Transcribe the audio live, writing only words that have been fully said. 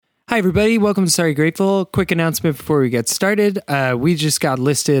Hi, everybody. Welcome to Sorry Grateful. Quick announcement before we get started. We just got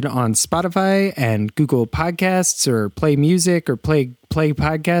listed on Spotify and Google Podcasts or Play Music or Play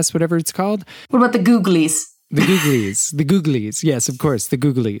Podcasts, whatever it's called. What about the Googlies? The Googlies. Yes, of course, the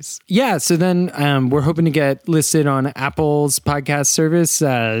Googlies. Yeah, so then we're hoping to get listed on Apple's podcast service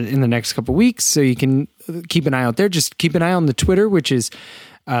in the next couple weeks. So you can keep an eye out there. Just keep an eye on the Twitter, which is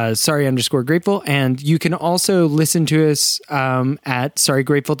sorry_grateful. And you can also listen to us at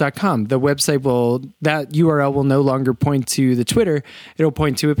sorrygrateful.com. The website that URL will no longer point to the Twitter. It'll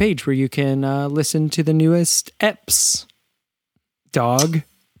point to a page where you can listen to the newest eps. Dog.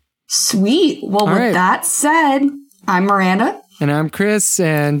 Sweet. Well, with that said, I'm Miranda. And I'm Chris.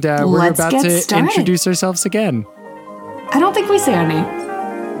 And we're about to introduce ourselves again. I don't think we say our name.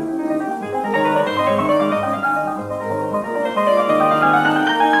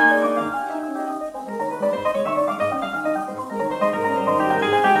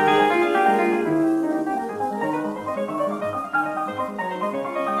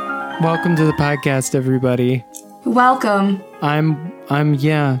 Welcome to the podcast, everybody. Welcome. I'm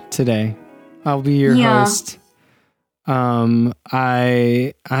today. I'll be your host.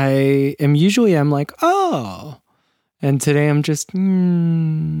 I am usually like, oh. And today I'm just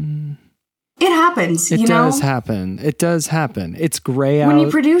It happens, It does happen. It's gray out. When you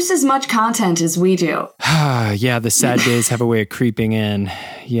produce as much content as we do. Yeah, the sad days have a way of creeping in.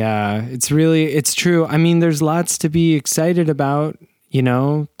 Yeah, it's true. I mean, there's lots to be excited about. You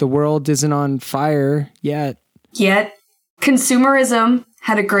know, the world isn't on fire yet. Consumerism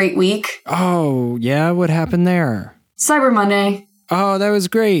had a great week. Oh, yeah? What happened there? Cyber Monday. Oh, that was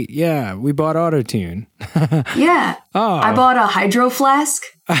great. Yeah, we bought Autotune. Yeah. Oh. I bought a Hydro Flask.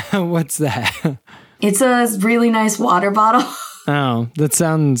 What's that? It's a really nice water bottle. Oh, that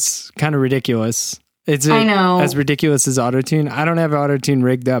sounds kind of ridiculous. I know. As ridiculous as Autotune? I don't have Autotune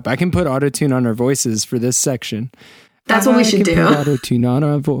rigged up. I can put Autotune on our voices for this section. That's what we should do. Put Autotune on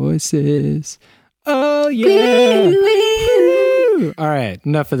our voices. Oh, yeah. All right,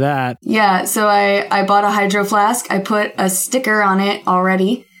 enough of that. Yeah, so I bought a Hydro Flask. I put a sticker on it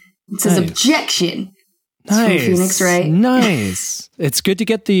already. It says objection. It's from Phoenix, right? Nice. It's good to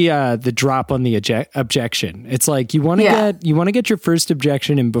get the drop on the objection. It's like you want to get your first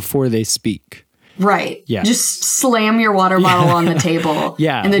objection in before they speak. Right. Yeah. Just slam your water bottle on the table.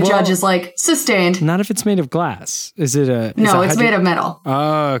 Yeah. And the judge is like, sustained. Not if it's made of glass. Is it a... No, it's made of metal.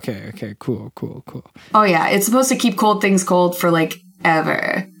 Oh, okay. Cool. Oh, yeah. It's supposed to keep cold things cold for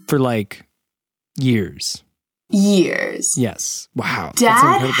ever. For years. Yes. Wow.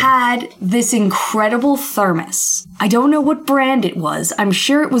 Dad had this incredible thermos. I don't know what brand it was. I'm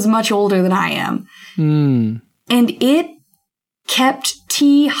sure it was much older than I am. And it kept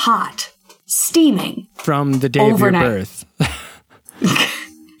tea hot. Steaming. From the day overnight. of your birth.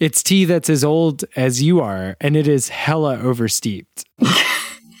 It's tea that's as old as you are, and it is hella oversteeped.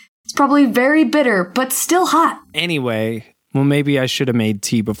 It's probably very bitter, but still hot. Anyway, well, maybe I should have made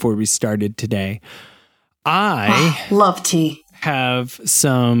tea before we started today. I love tea. Have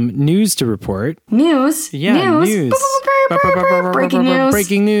some news to report. News? Yeah, news. Breaking news.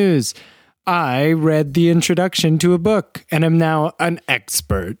 Breaking news. I read the introduction to a book and am now an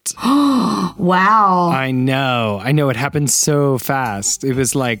expert. Wow. I know. It happened so fast. It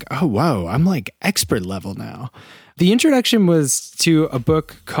was like, oh, whoa, I'm expert level now. The introduction was to a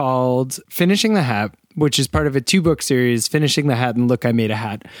book called Finishing the Hat, which is part of a 2-book series, Finishing the Hat and Look, I Made a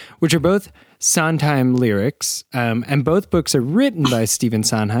Hat, which are both Sondheim lyrics. And both books are written by Stephen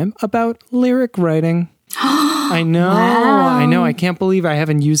Sondheim about lyric writing. I know. Wow. I know. I can't believe I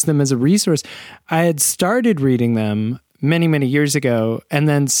haven't used them as a resource. I had started reading them many, many years ago, and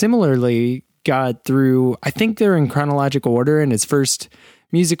then similarly got through, I think they're in chronological order, and his first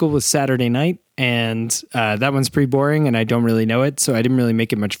musical was Saturday Night, and that one's pretty boring, and I don't really know it, so I didn't really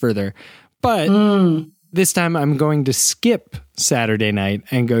make it much further. But this time I'm going to skip Saturday Night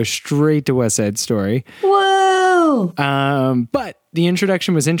and go straight to West Side Story. Whoa! But the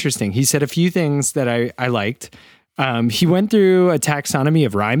introduction was interesting. He said a few things that I liked. He went through a taxonomy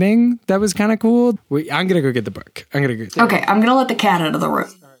of rhyming. That was kind of cool. I'm going to go get the book. Okay, I'm going to let the cat out of the room.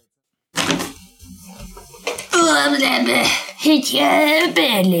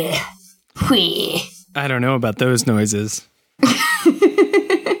 I don't know about those noises.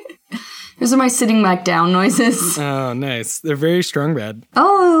 Those are my sitting back down noises. Oh, nice. They're very strong, bad.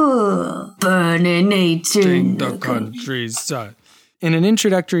 Oh, burning in the countryside. In an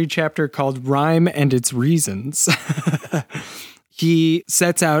introductory chapter called Rhyme and Its Reasons, he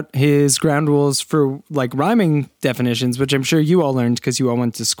sets out his ground rules for rhyming definitions, which I'm sure you all learned because you all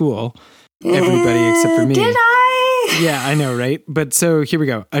went to school. Everybody except for me. Did I? Yeah, I know, right? But so here we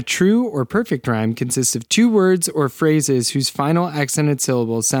go. A true or perfect rhyme consists of two words or phrases whose final accented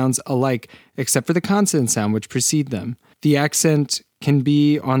syllable sounds alike, except for the consonant sound which precede them. The accent can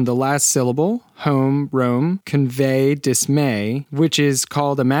be on the last syllable, home, roam, convey, dismay, which is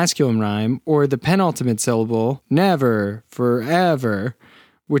called a masculine rhyme, or the penultimate syllable, never, forever,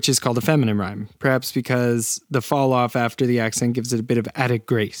 which is called a feminine rhyme, perhaps because the fall off after the accent gives it a bit of added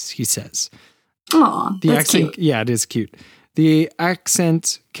grace, he says. Aw, that's cute. Yeah, it is cute. The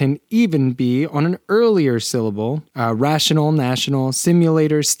accent can even be on an earlier syllable, rational, national,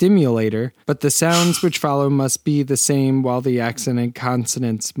 simulator, stimulator, but the sounds which follow must be the same while the accent and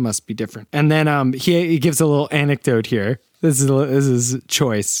consonants must be different. And then he gives a little anecdote here. This is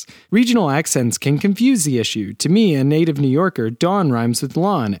choice. Regional accents can confuse the issue. To me, a native New Yorker, dawn rhymes with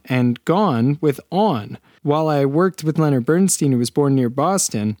lawn and gone with on. While I worked with Leonard Bernstein, who was born near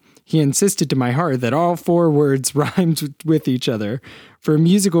Boston, he insisted to my heart that all four words rhymed with each other. For a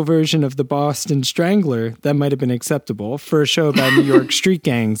musical version of the Boston Strangler, that might have been acceptable. For a show about New York street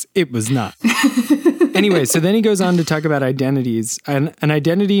gangs, it was not. Anyway, so then he goes on to talk about identities. An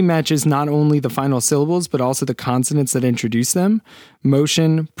identity matches not only the final syllables, but also the consonants that introduce them.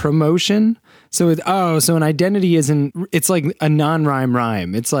 Motion, promotion. So an identity it's like a non-rhyme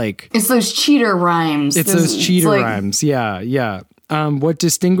rhyme. It's those cheater rhymes. It's those cheater rhymes. Yeah. What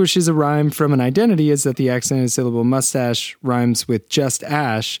distinguishes a rhyme from an identity is that the accented syllable mustache rhymes with just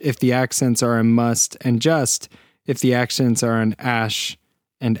ash if the accents are a must and just if the accents are an ash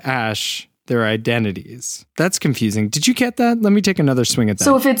and ash, they're identities. That's confusing. Did you get that? Let me take another swing at that.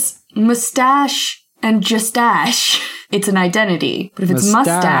 So if it's mustache and just ash, it's an identity. But if it's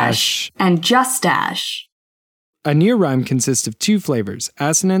mustache and just ash... A near rhyme consists of two flavors,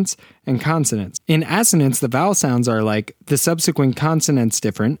 assonance and consonants. In assonance, the vowel sounds are like the subsequent consonants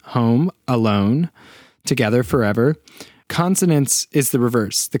different, home, alone, together, forever. Consonants is the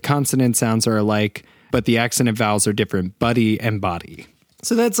reverse. The consonant sounds are alike, but the accented vowels are different, buddy and body.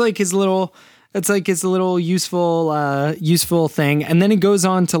 So that's like his little useful thing. And then he goes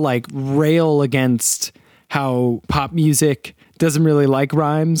on to rail against how pop music doesn't really like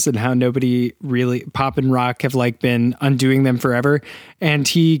rhymes and how nobody really, pop and rock have been undoing them forever. And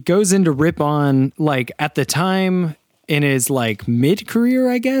he goes into rip on at the time in his mid-career,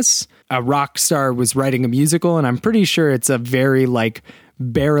 I guess, a rock star was writing a musical, and I'm pretty sure it's a very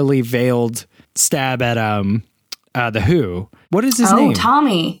barely veiled stab at The Who. What is his name? Oh,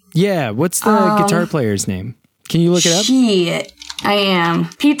 Tommy. Yeah, what's the guitar player's name? Can you look it up? Shit. I am.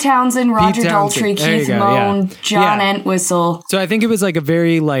 Pete Townsend, Roger Daltrey, Keith Moon, John Entwistle. So I think it was a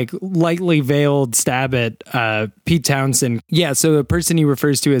very lightly veiled stab at Pete Townsend. Yeah, so the person he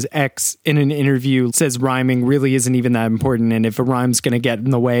refers to as X in an interview says rhyming really isn't even that important, and if a rhyme's going to get in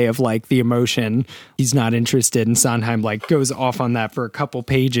the way of the emotion, he's not interested. And Sondheim goes off on that for a couple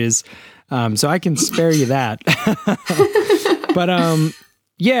pages. So I can spare you that. But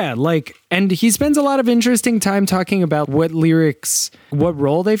yeah, and he spends a lot of interesting time talking about what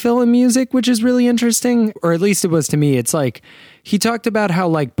role they fill in music, which is really interesting, or at least it was to me. It's he talked about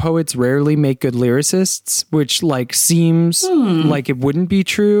how poets rarely make good lyricists, which seems like it wouldn't be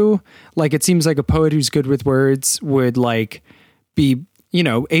true. It seems like a poet who's good with words would be,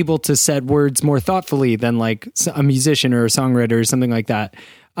 able to set words more thoughtfully than a musician or a songwriter or something like that.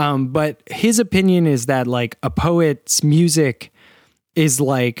 But his opinion is that a poet's music is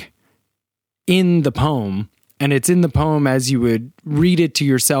in the poem, and it's in the poem as you would read it to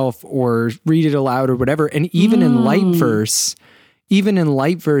yourself or read it aloud or whatever. And even in light verse,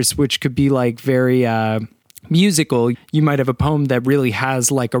 which could be very musical, you might have a poem that really has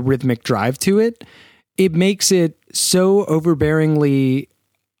a rhythmic drive to it. It makes it so overbearingly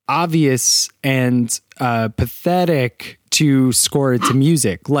obvious and pathetic to score it to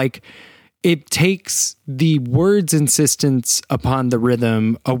music. It takes the words' insistence upon the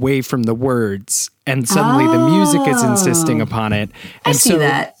rhythm away from the words, and suddenly the music is insisting upon it. And I see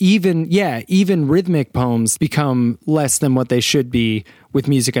that. Even rhythmic poems become less than what they should be with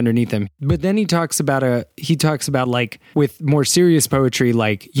music underneath them. But then he talks about with more serious poetry,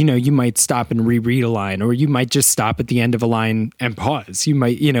 you might stop and reread a line, or you might just stop at the end of a line and pause. You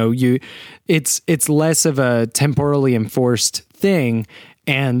might, it's less of a temporally enforced thing.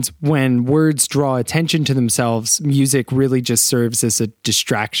 And when words draw attention to themselves, music really just serves as a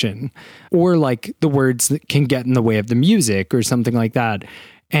distraction, or the words that can get in the way of the music or something like that.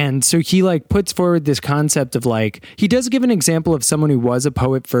 And so he puts forward this concept of he does give an example of someone who was a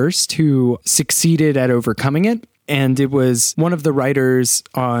poet first who succeeded at overcoming it. And it was one of the writers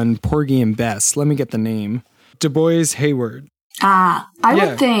on Porgy and Bess. Let me get the name. Du Bois Hayward. I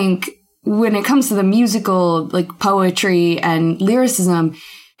would think when it comes to the musical, like poetry and lyricism,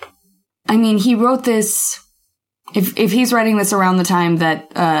 I mean, he wrote this, if he's writing this around the time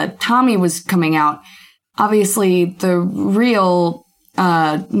that Tommy was coming out, obviously the real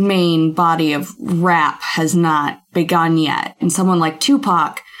main body of rap has not begun yet. And someone like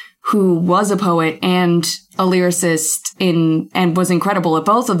Tupac, who was a poet and a lyricist and was incredible at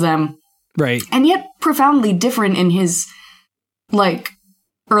both of them. Right. And yet profoundly different in his, like,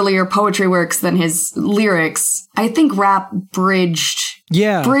 earlier poetry works than his lyrics. I think rap bridged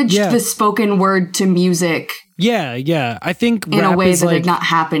the spoken word to music. Yeah. I think in rap a way is that like, had not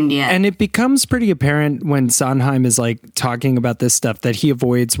happened yet. and it becomes pretty apparent when Sondheim is like talking about this stuff that he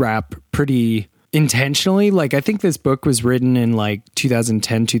avoids rap pretty intentionally. Like, I think this book was written in like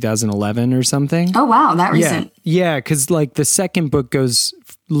 2010, 2011 or something. Oh, wow. That recent. Yeah. Because like the second book goes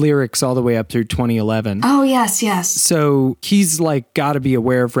lyrics all the way up through 2011. Oh, yes. So he's like got to be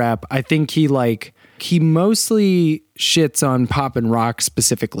aware of rap. I think he mostly shits on pop and rock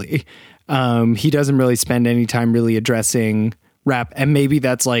specifically. He doesn't really spend any time really addressing rap. And maybe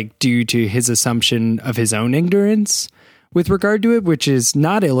that's like due to his assumption of his own ignorance with regard to it, which is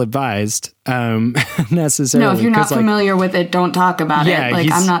not ill-advised necessarily. No, if you're not familiar with it, don't talk about it.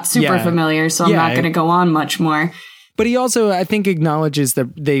 Like, I'm not super familiar, so I'm not going to go on much more. But he also, I think, acknowledges that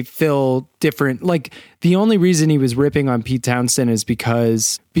they feel different. Like, the only reason he was ripping on Pete Townsend is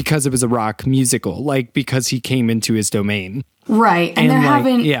because it was a rock musical, like, because he came into his domain. Right. And there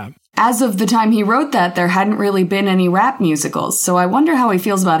haven't, as of the time he wrote that, there hadn't really been any rap musicals. So I wonder how he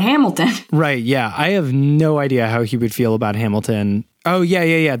feels about Hamilton. Right, yeah. I have no idea how he would feel about Hamilton. Oh,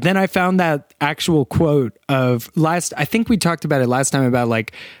 yeah. Then I found that actual quote of I think we talked about it last time about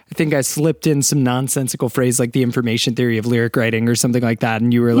like, I think I slipped in some nonsensical phrase like the information theory of lyric writing or something like that.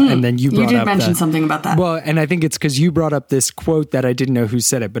 And you were, and then you brought up. You did mention something about that. Well, and I think it's because you brought up this quote that I didn't know who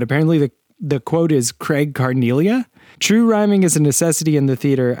said it, but apparently the quote is Craig Carnelia. True rhyming is a necessity in the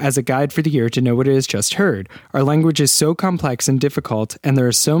theater as a guide for the ear to know what it has just heard. Our language is so complex and difficult, and there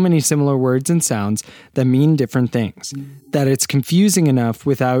are so many similar words and sounds that mean different things, that it's confusing enough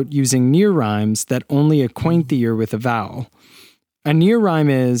without using near rhymes that only acquaint the ear with a vowel. A near rhyme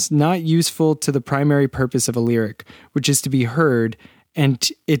is not useful to the primary purpose of a lyric, which is to be heard, and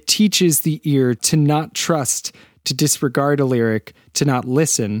it teaches the ear to not trust, to disregard a lyric, to not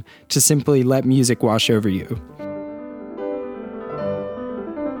listen, to simply let music wash over you.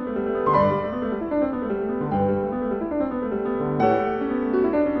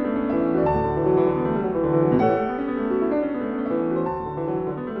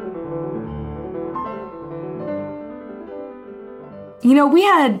 You know, we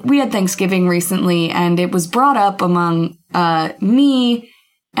had Thanksgiving recently, and it was brought up among me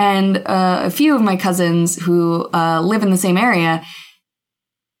and a few of my cousins who live in the same area.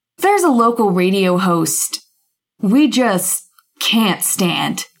 There's a local radio host we just can't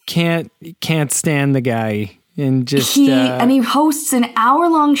stand. Can't stand the guy, and just he hosts an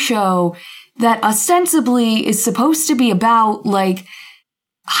hour-long show that ostensibly is supposed to be about like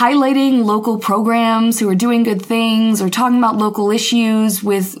highlighting local programs who are doing good things or talking about local issues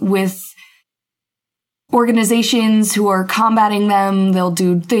with organizations who are combating them. They'll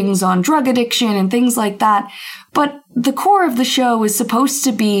do things on drug addiction and things like that. But the core of the show is supposed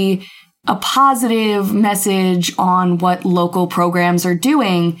to be a positive message on what local programs are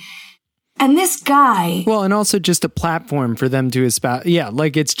doing. And this guy... Well, and also just a platform for them to espouse. Yeah,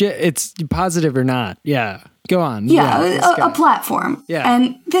 like it's positive or not. Yeah. Go on. Yeah, a platform. Yeah.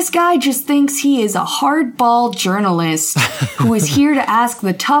 And this guy just thinks he is a hardball journalist who is here to ask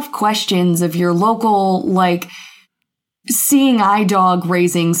the tough questions of your local, like, seeing eye dog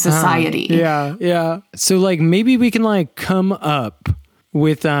raising society. Yeah. So, like, maybe we can, like, come up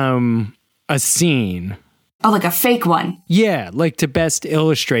with a scene. Oh, like a fake one. Yeah, like to best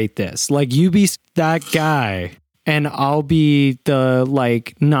illustrate this. Like, you be that guy, and I'll be the,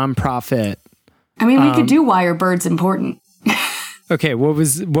 like, nonprofit. I mean, we could do Why Are Birds Important? Okay, what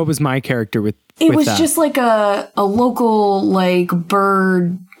was my character with It was that? just like a local, like,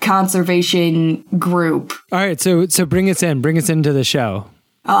 bird conservation group. All right, so bring us into the show.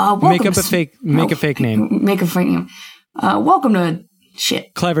 Make a fake name. Make a fake name. Welcome to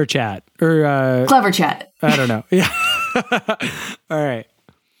shit. Clever Chat or Clever Chat. I don't know. Yeah. All right.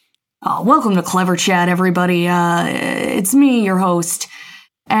 Welcome to Clever Chat, everybody. It's me, your host.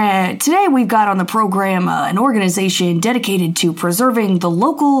 Today we've got on the program an organization dedicated to preserving the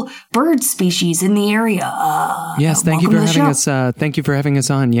local bird species in the area. Yes, thank you for having us. Thank you for having us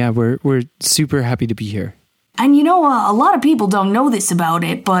on. Yeah, we're super happy to be here. And you know, a lot of people don't know this about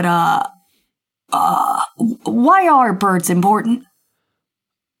it, but why are birds important?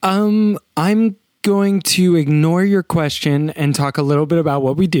 I'm going to ignore your question and talk a little bit about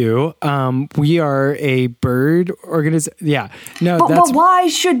what we do. We are a bird organization. Yeah, no, but why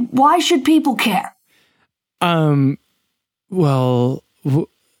should people care? Well,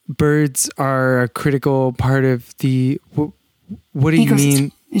 birds are a critical part of the. What do you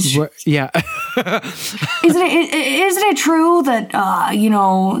mean? Yeah. Isn't it true that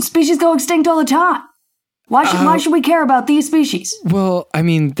species go extinct all the time? Why should we care about these species? Well, I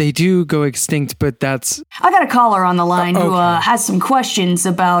mean, they do go extinct, but that's... I got a caller on the line who has some questions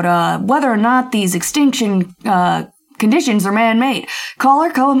about whether or not these extinction conditions are man-made.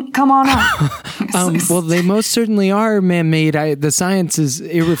 Caller, come on up. Well, they most certainly are man-made. The science is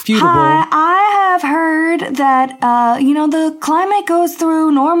irrefutable. I have heard that, the climate goes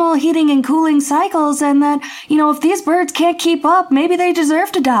through normal heating and cooling cycles, and that, if these birds can't keep up, maybe they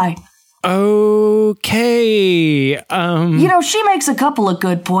deserve to die. Okay. She makes a couple of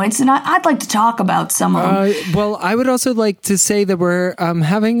good points, and I'd like to talk about some of them. Well, I would also like to say that we're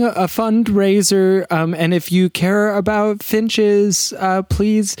having a fundraiser, and if you care about finches,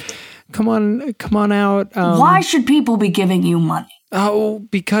 please come on out. Why should people be giving you money? Oh,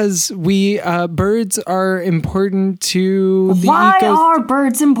 because we birds are important to the Why are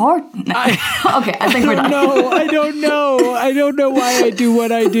birds important? Okay, I think we're done. I don't know. I don't know why I do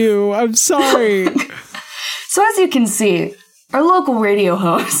what I do. I'm sorry. So as you can see, our local radio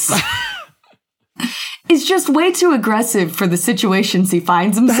host is just way too aggressive for the situations he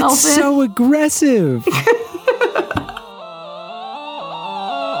finds himself in. That's so aggressive.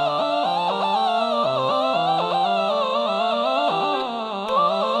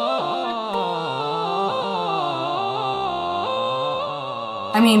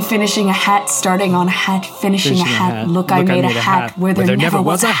 I mean, finishing a hat, starting on a hat, finishing a hat. Look, I made a hat where there never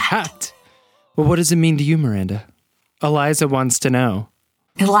was a hat. Well, what does it mean to you, Miranda? Eliza wants to know.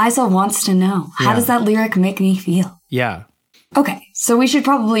 Eliza wants to know. How does that lyric make me feel? Yeah. Okay, so we should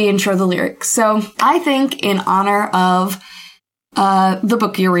probably intro the lyric. So I think in honor of the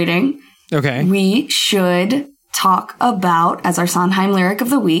book you're reading, we should talk about, as our Sondheim lyric of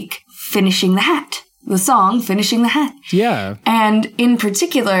the week, finishing the hat. The song, Finishing the Hat. Yeah. And in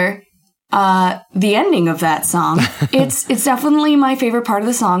particular, the ending of that song, it's definitely my favorite part of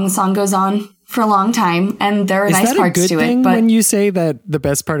the song. The song goes on for a long time, and there are nice parts to it. But when you say that the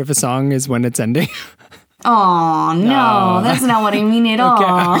best part of a song is when it's ending? Oh, no, that's not what I mean at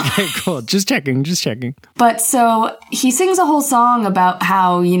all. Okay, cool. Just checking. But so he sings a whole song about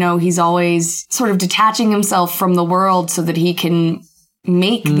how, he's always sort of detaching himself from the world so that he can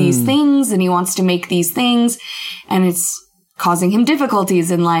make these things, and he wants to make these things, and it's causing him difficulties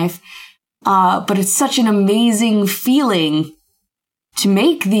in life. But it's such an amazing feeling to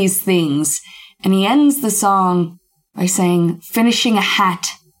make these things. And he ends the song by saying, finishing a hat.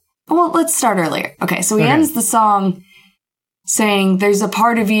 Well, let's start earlier. Okay, so he ends the song saying, there's a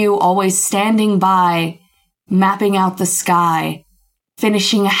part of you always standing by, mapping out the sky,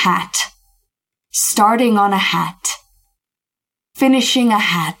 finishing a hat, starting on a hat. Finishing a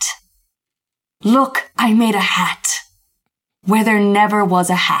hat. Look, I made a hat where there never was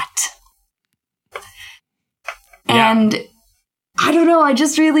a hat. Yeah. And I don't know, I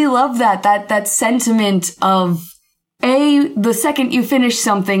just really love that sentiment of A, the second you finish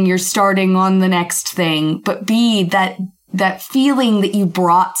something, you're starting on the next thing, but B, that feeling that you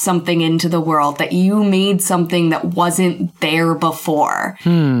brought something into the world, that you made something that wasn't there before.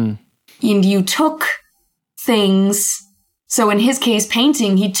 And you took things. So in his case,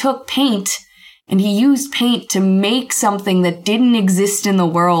 painting, he took paint and he used paint to make something that didn't exist in the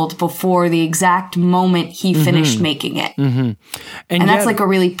world before the exact moment he finished making it. And that's like a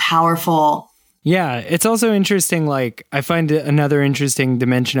really powerful... Yeah, it's also interesting, like, I find another interesting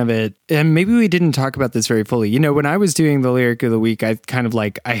dimension of it, and maybe we didn't talk about this very fully. When I was doing the lyric of the week, I kind of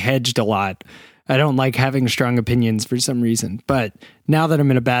I hedged a lot. I don't like having strong opinions for some reason, but now that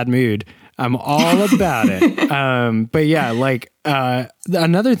I'm in a bad mood, I'm all about it. But yeah,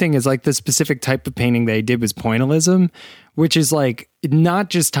 another thing is the specific type of painting they did was pointillism, which is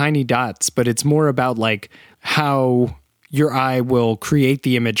not just tiny dots, but it's more about how your eye will create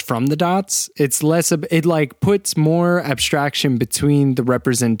the image from the dots. It's less of, it puts more abstraction between the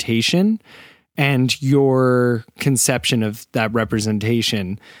representation and your conception of that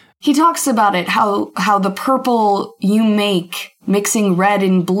representation. He talks about it, how the purple you make, mixing red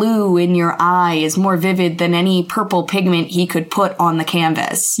and blue in your eye, is more vivid than any purple pigment he could put on the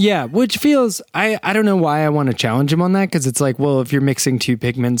canvas. Yeah, which feels, I don't know why I want to challenge him on that, because it's well, if you're mixing two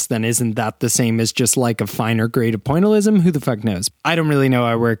pigments, then isn't that the same as just a finer grade of pointillism? Who the fuck knows? I don't really know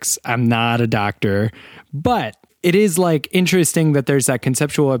how it works. I'm not a doctor. But it is like interesting that there's that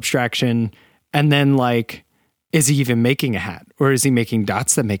conceptual abstraction, and then like, is he even making a hat, or is he making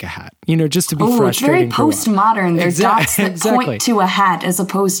dots that make a hat? You know, just to be frustrating. It's very postmodern. There's dots that exactly. point to a hat as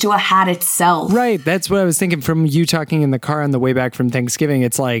opposed to a hat itself. Right. That's what I was thinking from you talking in the car on the way back from Thanksgiving.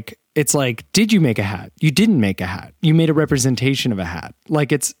 It's like, did you make a hat? You didn't make a hat. You made a representation of a hat.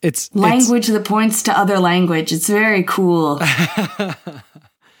 Like it's language that points to other language. It's very cool.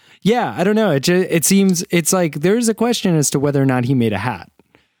 Yeah, I don't know. It seems it's like there's a question as to whether or not he made a hat.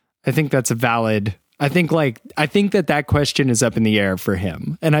 I think that's a valid. I think that question is up in the air for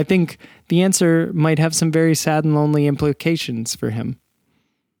him, and I think the answer might have some very sad and lonely implications for him.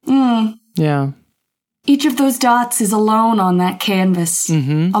 Yeah. Each of those dots is alone on that canvas,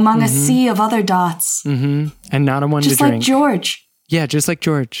 among a sea of other dots. And not a one just to drink. Just like George. Yeah, just like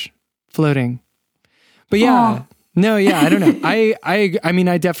George, floating. But yeah, no, yeah, I don't know. I mean,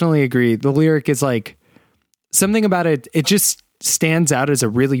 I definitely agree. The lyric is like, something about it, it just stands out as a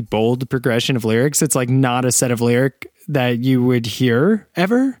really bold progression of lyrics. It's like not a set of lyric that you would hear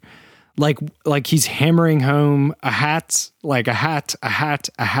ever. Like he's hammering home a hat. Like, and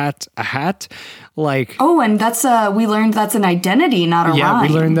that's we learned that's an identity, not a rhyme. Yeah, we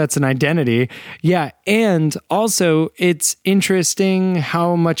learned that's an identity. Yeah, and also it's interesting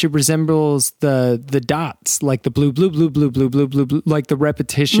how much it resembles the dots, like the blue, like the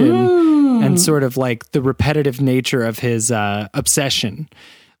repetition and sort of like the repetitive nature of his obsession.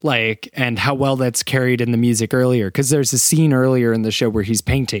 Like, and how well that's carried in the music earlier. Because there's a scene earlier in the show where he's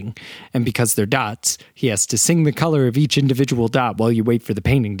painting, and because they're dots, he has to sing the color of each individual dot while you wait for the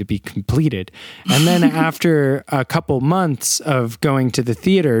painting to be completed. And then after a couple months of going to the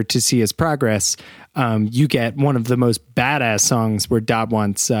theater to see his progress, you get one of the most badass songs where Dot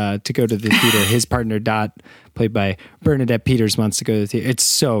wants to go to the theater. His partner Dot, played by Bernadette Peters, wants to go to the theater. It's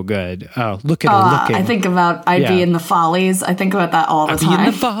so good. Oh, look at her looking. I think about I'd be in the Follies. I think about that all the time. I'd be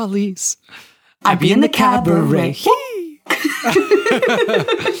in the Follies. I'd be in the cabaret.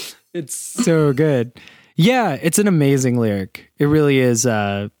 It's so good. Yeah, it's an amazing lyric. It really is.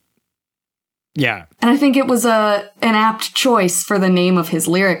 Yeah. And I think it was an apt choice for the name of his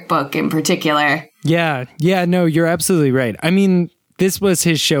lyric book in particular. Yeah. Yeah, no, you're absolutely right. I mean, this was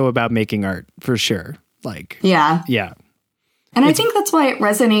his show about making art, for sure. Like, yeah. And I think that's why it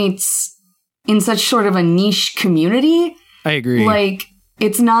resonates in such sort of a niche community. I agree. Like,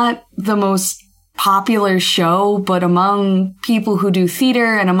 it's not the most popular show, but among people who do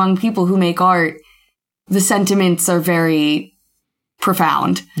theater and among people who make art, the sentiments are very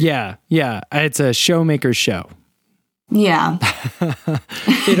profound. Yeah. It's a showmaker's show. Yeah.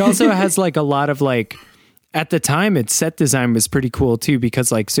 It also has like a lot of like, at the time, its set design was pretty cool too, because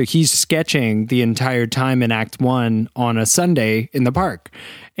like, so he's sketching the entire time in Act 1 on a Sunday in the park.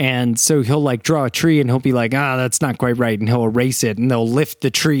 And so he'll like draw a tree and he'll be like, that's not quite right. And he'll erase it and they'll lift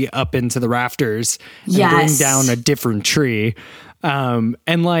the tree up into the rafters and bring down a different tree. And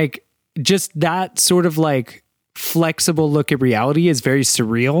like, just that sort of like flexible look at reality is very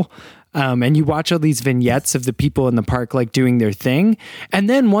surreal. And you watch all these vignettes of the people in the park like doing their thing. And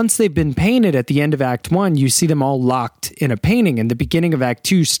then once they've been painted at the end of Act 1, you see them all locked in a painting. And the beginning of Act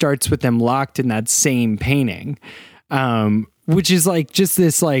 2 starts with them locked in that same painting, which is like just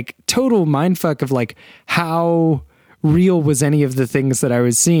this like total mindfuck of like how real was any of the things that I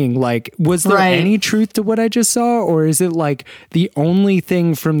was seeing. Like, was there any truth to what I just saw? Or is it like the only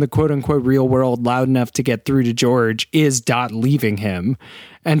thing from the quote unquote real world loud enough to get through to George is Dot leaving him?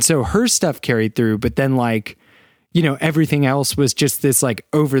 And so her stuff carried through, but then like, you know, everything else was just this like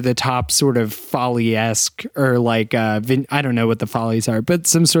over the top sort of Folly-esque or like, I don't know what the Follies are, but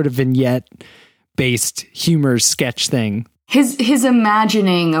some sort of vignette based humor sketch thing. His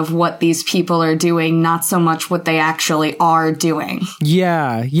imagining of what these people are doing, not so much what they actually are doing.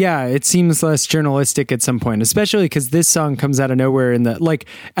 Yeah. It seems less journalistic at some point, especially because this song comes out of nowhere. In the like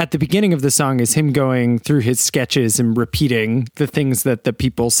at the beginning of the song is him going through his sketches and repeating the things that the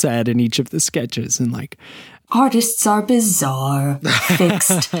people said in each of the sketches, and like, artists are bizarre,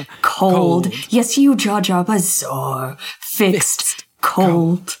 fixed, cold. Yes, you judge are bizarre, fixed,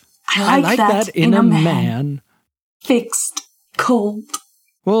 cold. I like that in a man. Fixed, cold.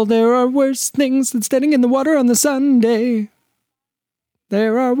 Well, there are worse things than standing in the water on the Sunday.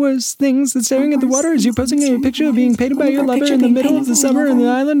 There are worse things than staring at the water as you posing a picture of being painted by your lover in the middle of the summer in the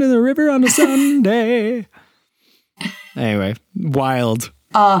island in the river on a Sunday. Anyway, wild.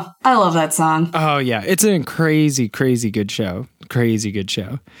 I love that song. Oh, yeah. It's a crazy, crazy good show. Crazy good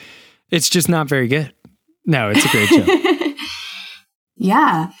show. It's just not very good. No, it's a great show.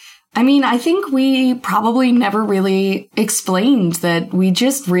 Yeah. I mean, I think we probably never really explained that we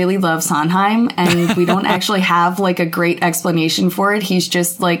just really love Sondheim, and we don't actually have like a great explanation for it. He's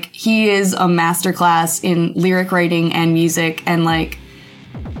just like, he is a masterclass in lyric writing and music, and like,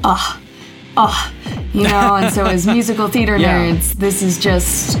 you know, and so as musical theater nerds, this is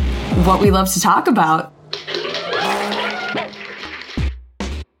just what we love to talk about.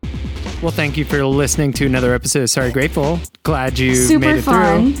 Well, thank you for listening to another episode of Sorry Grateful. Glad you made it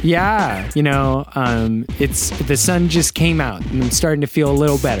fun. through. Yeah, you know, it's the sun just came out, and I'm starting to feel a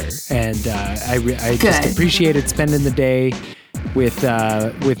little better, and I just appreciated spending the day with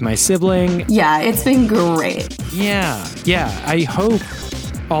my sibling. Yeah, it's been great. Yeah. I hope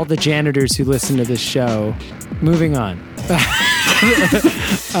all the janitors who listen to this show. Moving on.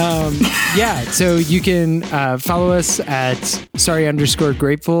 So you can follow us at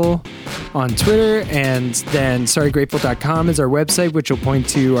sorry_grateful on Twitter, and then sorrygrateful.com is our website, which will point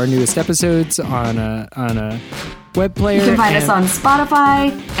to our newest episodes on a web player. You can find us on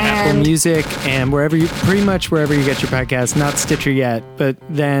Spotify and Apple Music and pretty much wherever you get your podcast. Not Stitcher yet, but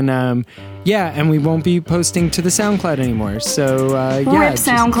then and we won't be posting to the SoundCloud anymore. So rip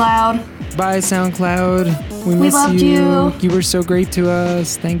SoundCloud. Bye, SoundCloud. We miss loved you. You were so great to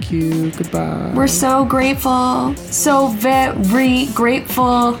us. Thank you. Goodbye. We're so grateful. So very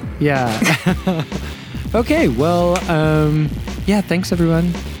grateful. Yeah. Okay, well, thanks,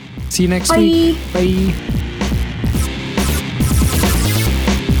 everyone. See you next week. Bye.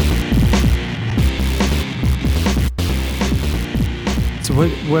 So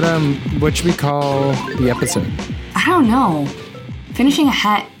what should we call the episode? I don't know. Finishing a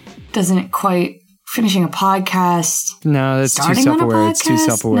hat doesn't quite. Finishing a podcast. No, that's too self-aware. It's too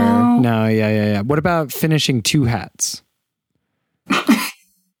self-aware. No, yeah. What about finishing two hats?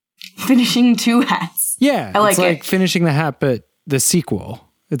 Finishing two hats. Yeah, I like it. Finishing the hat, but the sequel.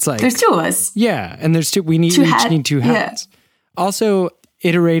 It's like there's two of us. Yeah, and there's two. We each need two hats. Yeah. Also,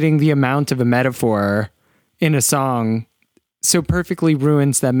 iterating the amount of a metaphor in a song so perfectly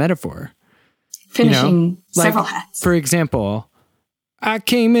ruins that metaphor. Finishing several hats. For example, I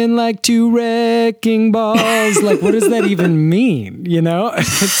came in like two wrecking balls. Like, what does that even mean? You know,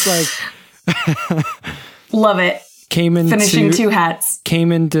 it's like love it. Finishing two hats.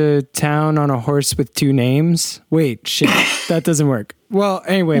 Came into town on a horse with two names. Wait, shit, that doesn't work. Well,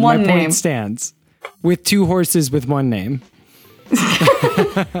 anyway, my point stands. With two horses with one name.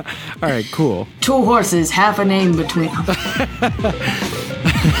 All right, cool. Two horses, half a name between them.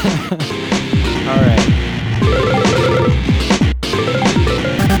 All right.